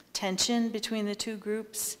tension between the two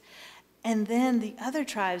groups. And then the other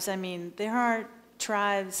tribes, I mean, there are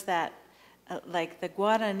tribes that, like the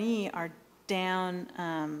Guarani, are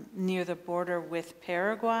down near the border with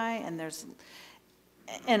Paraguay, and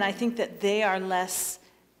I think that they are less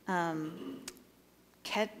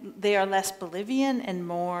Bolivian and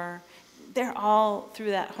more. They're all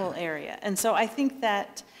through that whole area, and so I think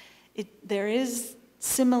that there is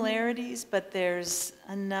similarities, but there's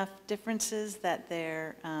enough differences that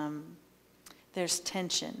there's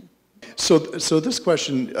tension. So this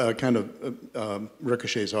question kind of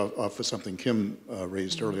ricochets off of something Kim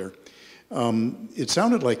raised earlier. It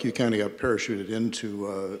sounded like you kind of got parachuted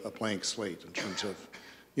into a blank slate in terms of,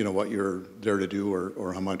 you know, what you're there to do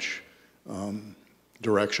or how much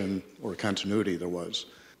direction or continuity there was.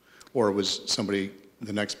 Or was somebody,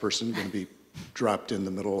 the next person, going to be dropped in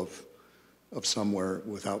the middle of somewhere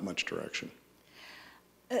without much direction?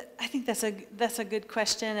 I think that's a good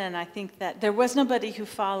question, and I think that there was nobody who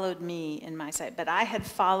followed me in my site, but I had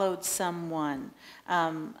followed someone.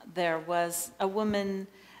 There was a woman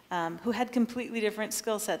who had completely different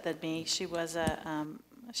skill set than me. She was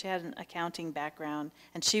she had an accounting background,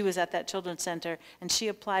 and she was at that children's center, and she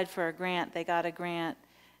applied for a grant. They got a grant,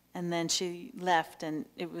 and then she left, and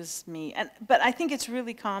it was me. But I think it's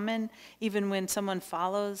really common, even when someone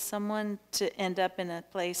follows someone, to end up in a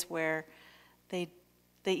place where they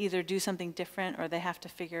either do something different or they have to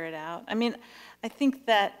figure it out. I mean, I think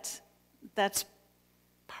that that's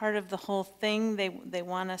part of the whole thing. They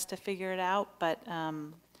want us to figure it out, but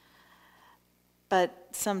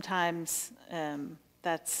sometimes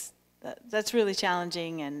that's really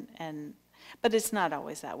challenging, but it's not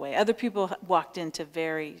always that way. Other people walked into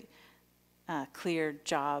very clear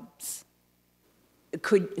jobs.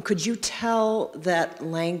 Could you tell that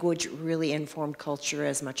language really informed culture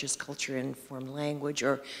as much as culture informed language,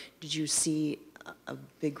 or did you see a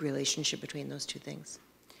big relationship between those two things?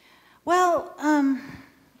 Well,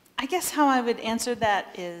 I guess how I would answer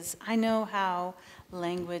that is I know how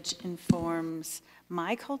language informs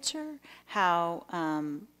my culture, how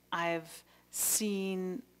I've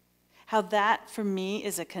seen how that for me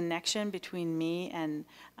is a connection between me and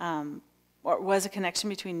or was a connection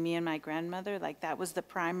between me and my grandmother. Like that was the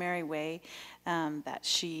primary way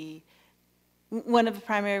one of the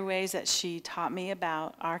primary ways that she taught me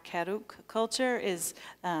about our Karuk culture is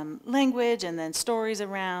language, and then stories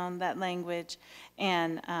around that language,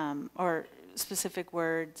 and or specific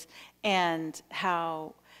words, and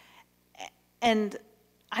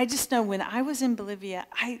I just know when I was in Bolivia,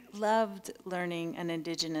 I loved learning an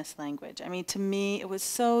indigenous language. I mean, to me, it was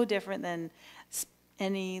so different than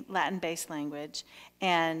any Latin-based language,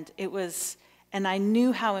 and I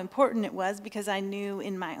knew how important it was because I knew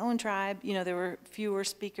in my own tribe, you know, there were fewer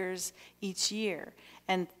speakers each year,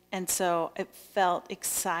 and so it felt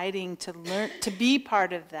exciting to learn, to be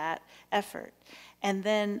part of that effort. And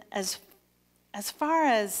then as far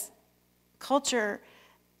as culture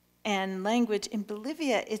and language in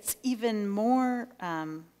Bolivia, it's even more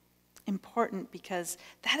important because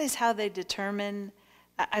that is how they determine.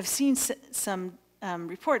 I've seen some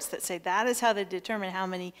reports that say that is how they determine how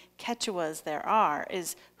many Quechuas there are,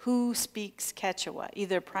 is who speaks Quechua,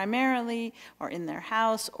 either primarily or in their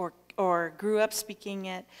house or grew up speaking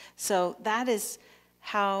it. So that is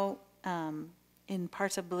how in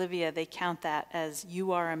parts of Bolivia they count that as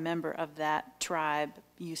you are a member of that tribe,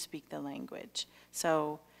 you speak the language.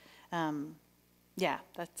 So yeah,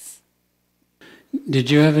 that's... Did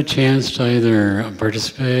you have a chance to either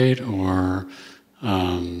participate or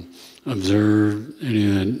observe any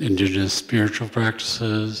of the indigenous spiritual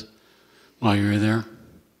practices while you were there?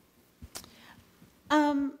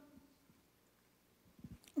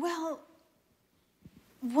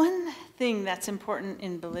 one thing that's important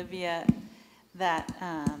in Bolivia that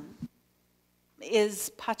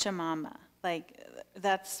is Pachamama. Like,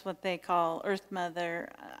 that's what they call Earth Mother.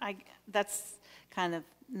 That's kind of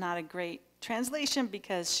not a great translation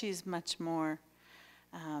because she's much more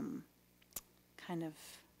kind of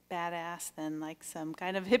badass than like some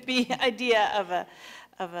kind of hippie idea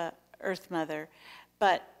of a Earth Mother.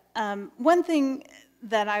 But one thing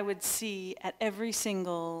that I would see at every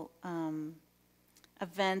single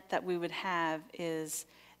event that we would have is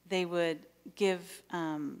they would give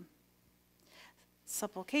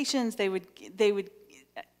supplications. They would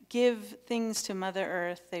give things to Mother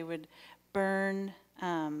Earth. They would burn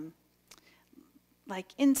like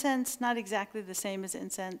incense, not exactly the same as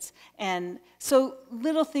incense, and so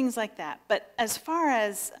little things like that. But as far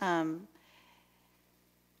as I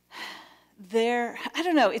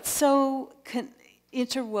don't know, it's so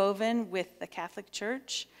interwoven with the Catholic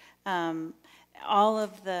Church. All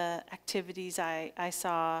of the activities I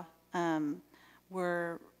saw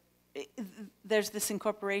were, there's this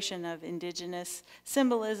incorporation of indigenous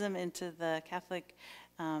symbolism into the Catholic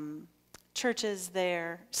churches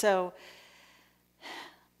there. So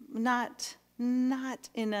not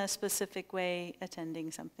in a specific way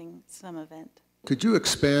attending some event. Could you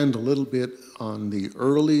expand a little bit on the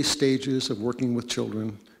early stages of working with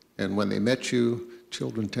children? And when they met you,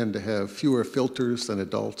 children tend to have fewer filters than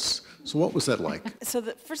adults. So what was that like? So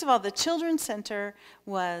first of all, the Children's Center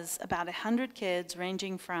was about 100 kids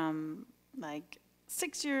ranging from like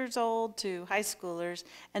 6 years old to high schoolers,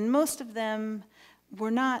 and most of them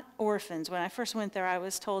were not orphans. When I first went there, I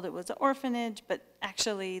was told it was an orphanage, but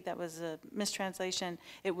actually that was a mistranslation.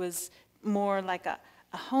 It was more like a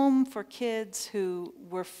home for kids who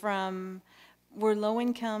were low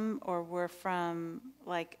income or were from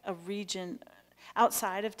like a region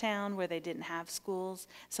outside of town where they didn't have schools.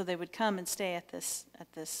 So they would come and stay at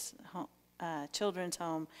this home, children's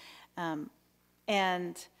home.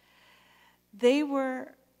 And they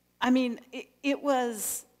were, I mean, it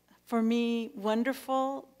was, for me,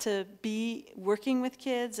 wonderful to be working with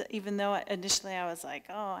kids, even though initially I was like,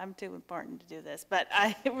 oh, I'm too important to do this. But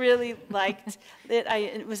I really liked it.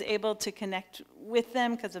 I was able to connect with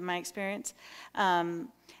them because of my experience.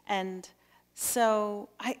 And so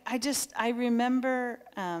I remember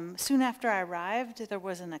soon after I arrived, there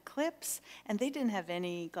was an eclipse, and they didn't have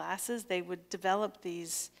any glasses. They would develop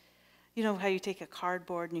these, you know how you take a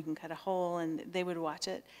cardboard and you can cut a hole, and they would watch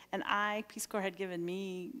it. And Peace Corps had given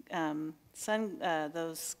me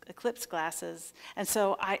those eclipse glasses, and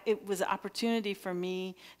so it was an opportunity for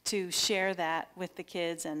me to share that with the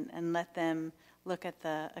kids and let them look at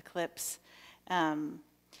the eclipse. And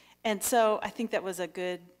so I think that was a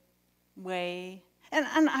good way.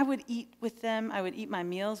 And I would eat with them. I would eat my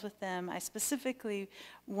meals with them. I specifically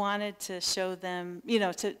wanted to show them, you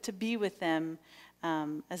know, to be with them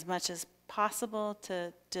as much as possible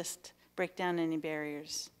to just break down any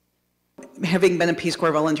barriers. Having been a Peace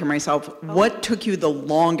Corps volunteer myself, what took you the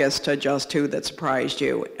longest to adjust to that surprised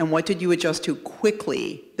you? And what did you adjust to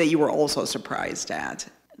quickly that you were also surprised at?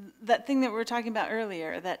 That thing that we were talking about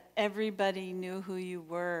earlier, that everybody knew who you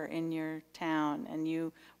were in your town, and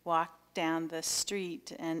you walked down the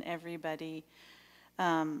street and everybody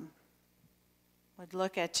would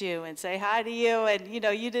look at you and say hi to you, and you know,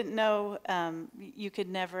 you didn't know, you could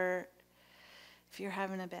never, if you're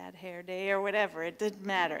having a bad hair day or whatever, it didn't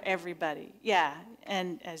matter, everybody, yeah,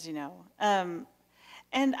 and as you know.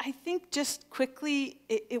 And I think just quickly,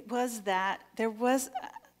 it was that, there was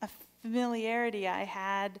a familiarity I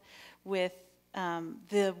had with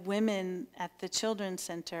the women at the Children's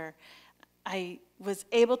Center. I was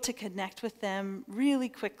able to connect with them really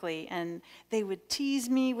quickly, and they would tease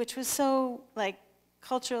me, which was so like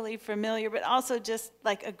culturally familiar, but also just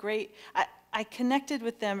like a great, I connected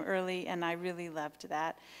with them early, and I really loved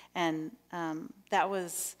that, and that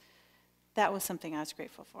was something I was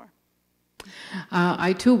grateful for.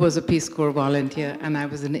 I too was a Peace Corps volunteer, and I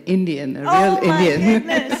was an Indian, a real real Indian.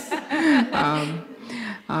 Goodness.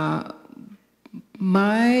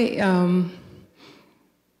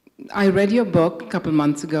 I read your book a couple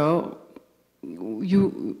months ago.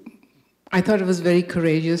 I thought it was very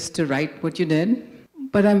courageous to write what you did,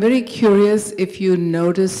 but I'm very curious if you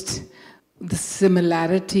noticed the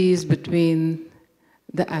similarities between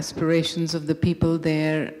the aspirations of the people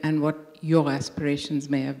there and what your aspirations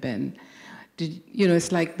may have been.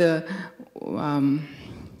 It's like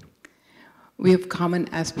we have common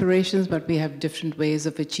aspirations, but we have different ways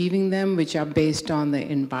of achieving them, which are based on the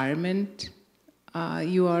environment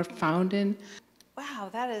you are found in. Wow,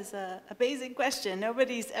 that is a basic question.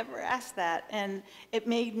 Nobody's ever asked that. And it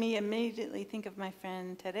made me immediately think of my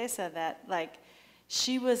friend Teresa, that like,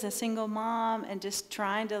 she was a single mom and just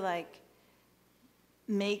trying to like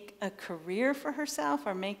make a career for herself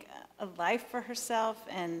or make a life for herself,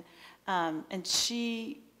 and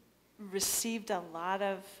she received a lot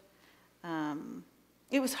of,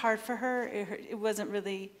 it was hard for her. It wasn't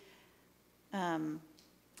really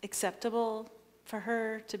acceptable for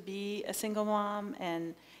her to be a single mom,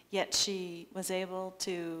 and yet she was able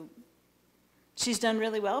to, she's done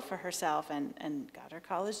really well for herself and got her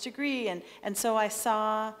college degree. And so I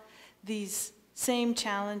saw these same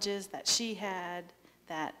challenges that she had,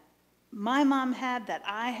 that my mom had, that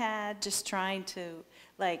I had, just trying to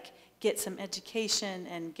like get some education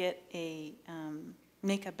and get a,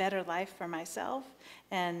 make a better life for myself.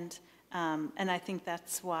 And I think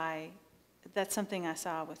that's why, that's something I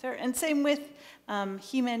saw with her. And same with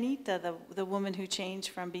Jimenita, the woman who changed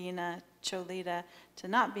from being a Cholita to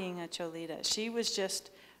not being a Cholita. She was just,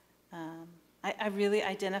 I really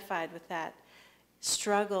identified with that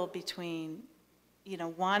struggle between, you know,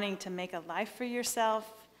 wanting to make a life for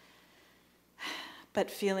yourself,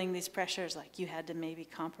 but feeling these pressures like you had to maybe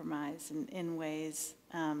compromise in ways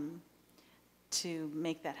to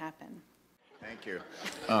make that happen. Thank you.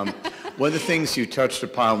 One of the things you touched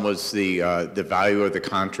upon was the value of the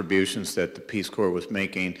contributions that the Peace Corps was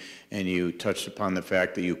making, and you touched upon the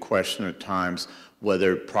fact that you questioned at times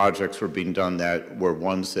whether projects were being done that were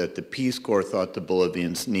ones that the Peace Corps thought the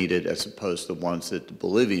Bolivians needed as opposed to ones that the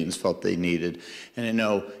Bolivians felt they needed. And I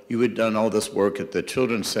know you had done all this work at the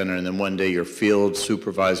Children's Center, and then one day your field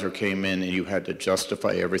supervisor came in and you had to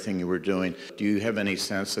justify everything you were doing. Do you have any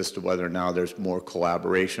sense as to whether now there's more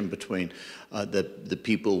collaboration between the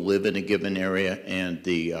people who live in a given area and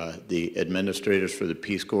the administrators for the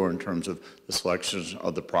Peace Corps in terms of the selection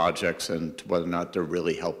of the projects, and to whether or not they're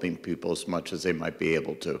really helping people as much as they might be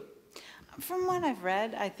able to? From what I've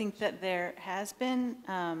read, I think that there has been,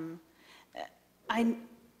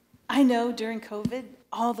 I know during COVID,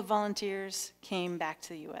 all the volunteers came back to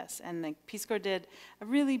the U.S. and the Peace Corps did a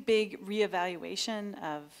really big reevaluation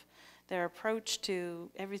of their approach to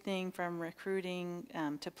everything from recruiting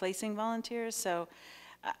to placing volunteers. So,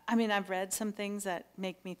 I mean, I've read some things that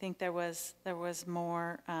make me think there was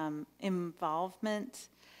more involvement.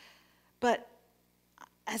 But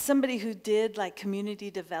as somebody who did like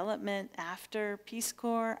community development after Peace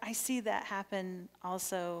Corps, I see that happen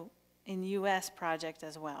also in U.S. project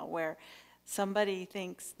as well, where somebody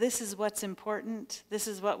thinks this is what's important, this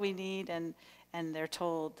is what we need, and they're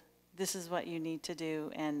told this is what you need to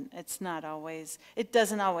do, and it's not always, it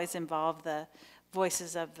doesn't always involve the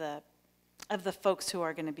voices of the folks who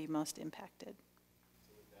are going to be most impacted.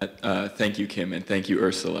 Thank you, Kim, and thank you,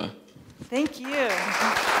 Ursula. Thank you.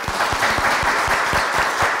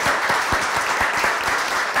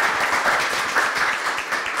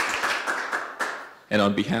 And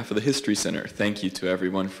on behalf of the History Center, thank you to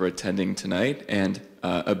everyone for attending tonight, and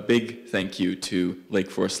a big thank you to Lake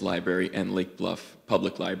Forest Library and Lake Bluff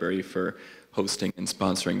Public Library for hosting and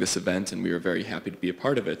sponsoring this event, and we are very happy to be a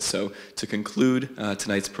part of it. So to conclude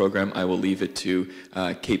tonight's program, I will leave it to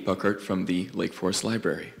Kate Buckert from the Lake Forest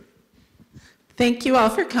Library. Thank you all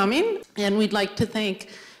for coming, and we'd like to thank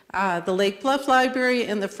the Lake Bluff Library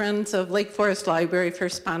and the Friends of Lake Forest Library for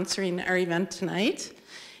sponsoring our event tonight.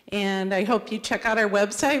 And I hope you check out our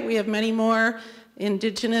website. We have many more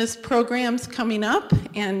Indigenous programs coming up,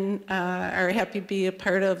 and are happy to be a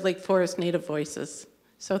part of Lake Forest Native Voices.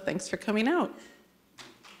 So thanks for coming out.